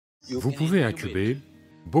Vous pouvez incuber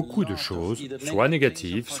beaucoup de choses, soit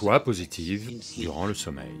négatives, soit positives, durant le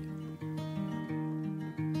sommeil.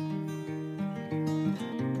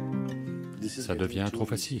 Ça devient trop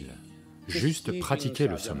facile. Juste pratiquer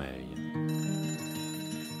le sommeil.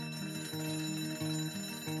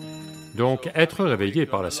 Donc, être réveillé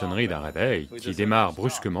par la sonnerie d'un réveil qui démarre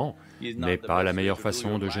brusquement n'est pas la meilleure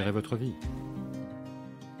façon de gérer votre vie.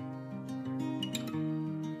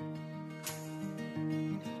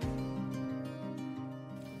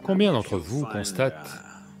 Combien d'entre vous constatent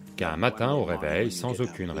qu'un matin au réveil, sans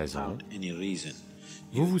aucune raison,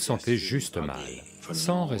 vous vous sentez juste mal,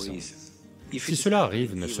 sans raison? Si cela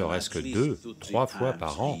arrive ne serait-ce que 2, 3 fois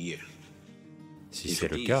par an, si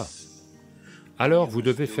c'est le cas, alors vous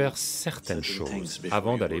devez faire certaines choses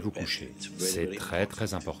avant d'aller vous coucher. C'est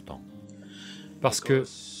très important. Parce que,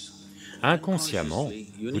 inconsciemment,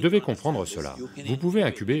 vous devez comprendre cela. Vous pouvez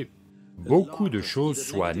incuber beaucoup de choses,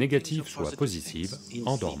 soit négatives, soit positives,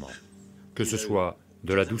 en dormant. Que ce soit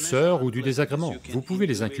de la douceur ou du désagrément, vous pouvez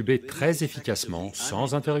les incuber très efficacement,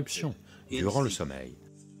 sans interruption, durant le sommeil.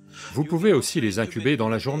 Vous pouvez aussi les incuber dans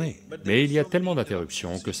la journée, mais il y a tellement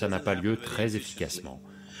d'interruptions que ça n'a pas lieu très efficacement.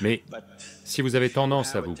 Mais si vous avez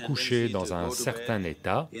tendance à vous coucher dans un certain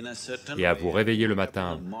état et à vous réveiller le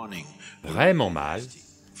matin vraiment mal,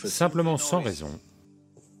 simplement sans raison,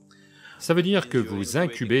 ça veut dire que vous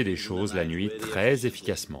incubez des choses la nuit très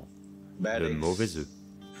efficacement, de mauvais œufs.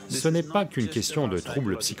 Ce n'est pas qu'une question de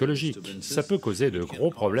troubles psychologiques, ça peut causer de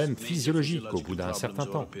gros problèmes physiologiques au bout d'un certain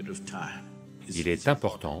temps. Il est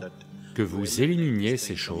important que vous éliminiez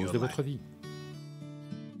ces choses de votre vie.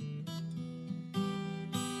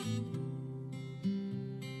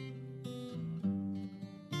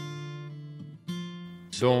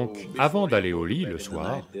 Donc, avant d'aller au lit le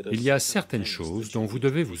soir, il y a certaines choses dont vous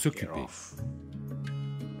devez vous occuper.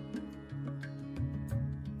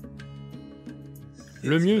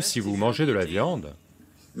 Le mieux si vous mangez de la viande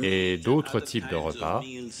et d'autres types de repas,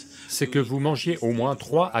 c'est que vous mangiez au moins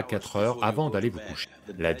 3 à 4 heures avant d'aller vous coucher.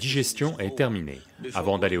 La digestion est terminée.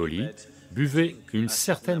 Avant d'aller au lit, buvez une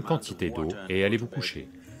certaine quantité d'eau et allez vous coucher.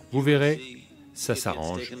 Vous verrez, ça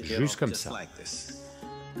s'arrange juste comme ça.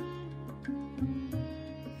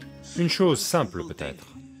 Une chose simple peut-être,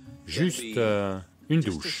 juste une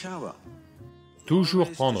douche. Toujours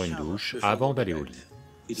prendre une douche avant d'aller au lit.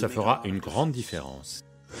 Ça fera une grande différence.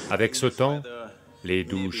 Avec ce temps, les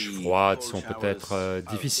douches froides sont peut-être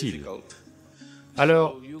difficiles.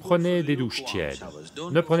 Alors, prenez des douches tièdes.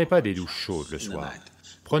 Ne prenez pas des douches chaudes le soir.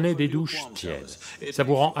 Prenez des douches tièdes. Ça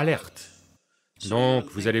vous rend alerte. Donc,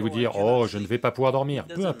 vous allez vous dire, « Oh, je ne vais pas pouvoir dormir. »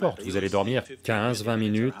 Peu importe, vous allez dormir 15-20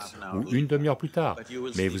 minutes ou une demi-heure plus tard,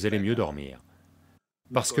 mais vous allez mieux dormir.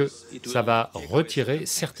 Parce que ça va retirer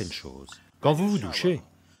certaines choses. Quand vous vous douchez,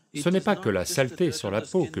 ce n'est pas que la saleté sur la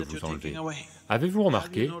peau que vous enlevez. Avez-vous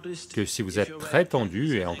remarqué que si vous êtes très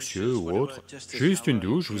tendu et anxieux ou autre, juste une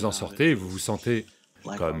douche, vous en sortez et vous vous sentez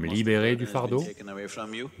comme libéré du fardeau?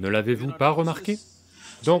 Ne l'avez-vous pas remarqué?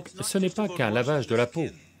 Donc, ce n'est pas qu'un lavage de la peau.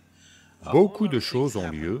 Beaucoup de choses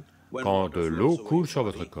ont lieu quand de l'eau coule sur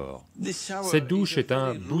votre corps. Cette douche est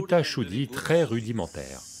un bouta-choudi très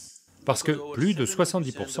rudimentaire, parce que plus de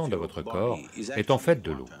 70% de votre corps est en fait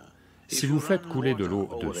de l'eau. Si vous faites couler de l'eau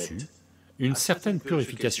dessus, une certaine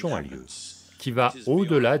purification a lieu, qui va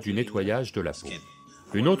au-delà du nettoyage de la peau.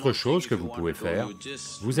 Une autre chose que vous pouvez faire,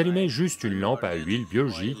 vous allumez juste une lampe à huile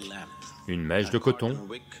biologique, une mèche de coton,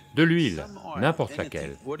 de l'huile, n'importe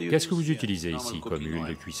laquelle. Qu'est-ce que vous utilisez ici comme huile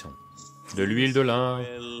de cuisson? De l'huile de lin,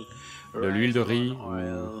 de l'huile de riz,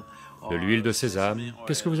 ou de l'huile de sésame,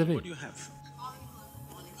 qu'est-ce que vous avez?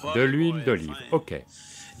 De l'huile d'olive, ok.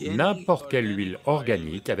 N'importe quelle huile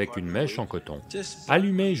organique avec une mèche en coton.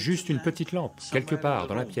 Allumez juste une petite lampe, quelque part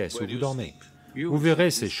dans la pièce où vous dormez. Vous verrez,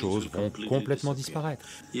 ces choses vont complètement disparaître.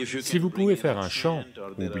 Si vous pouvez faire un chant,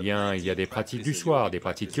 ou bien il y a des pratiques du soir, des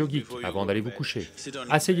pratiques yogiques, avant d'aller vous coucher,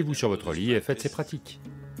 asseyez-vous sur votre lit et faites ces pratiques.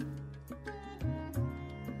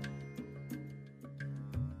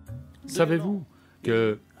 Savez-vous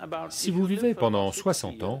que si vous vivez pendant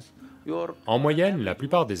 60 ans, en moyenne, la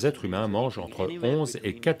plupart des êtres humains mangent entre 11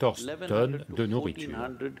 et 14 tonnes de nourriture.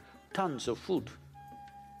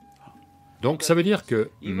 Donc ça veut dire que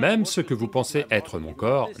même ce que vous pensez être mon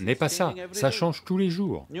corps n'est pas ça, ça change tous les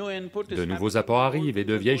jours. De nouveaux apports arrivent et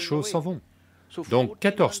de vieilles choses s'en vont. Donc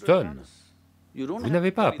 14 tonnes, vous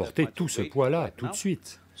n'avez pas apporté tout ce poids-là tout de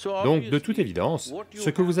suite. Donc de toute évidence, ce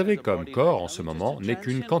que vous avez comme corps en ce moment n'est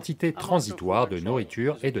qu'une quantité transitoire de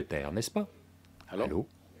nourriture et de terre, n'est-ce pas? Allô?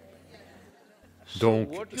 Donc,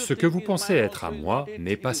 ce que vous pensez être à moi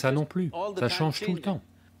n'est pas ça non plus, ça change tout le temps.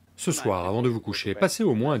 Ce soir, avant de vous coucher, passez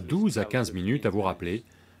au moins 12 à 15 minutes à vous rappeler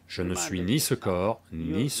Je ne suis ni ce corps,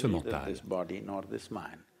 ni ce mental.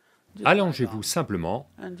 Allongez-vous simplement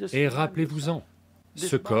et rappelez-vous-en,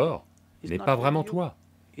 ce corps n'est pas vraiment toi.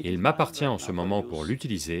 Il m'appartient en ce moment pour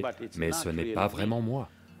l'utiliser, mais ce n'est pas vraiment moi.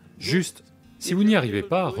 Juste, si vous n'y arrivez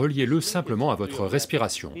pas, reliez-le simplement à votre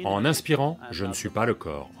respiration. En inspirant, je ne suis pas le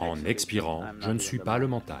corps. En expirant, je ne suis pas le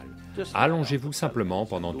mental. Allongez-vous simplement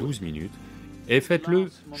pendant 12 minutes et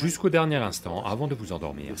faites-le jusqu'au dernier instant avant de vous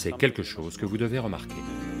endormir. C'est quelque chose que vous devez remarquer.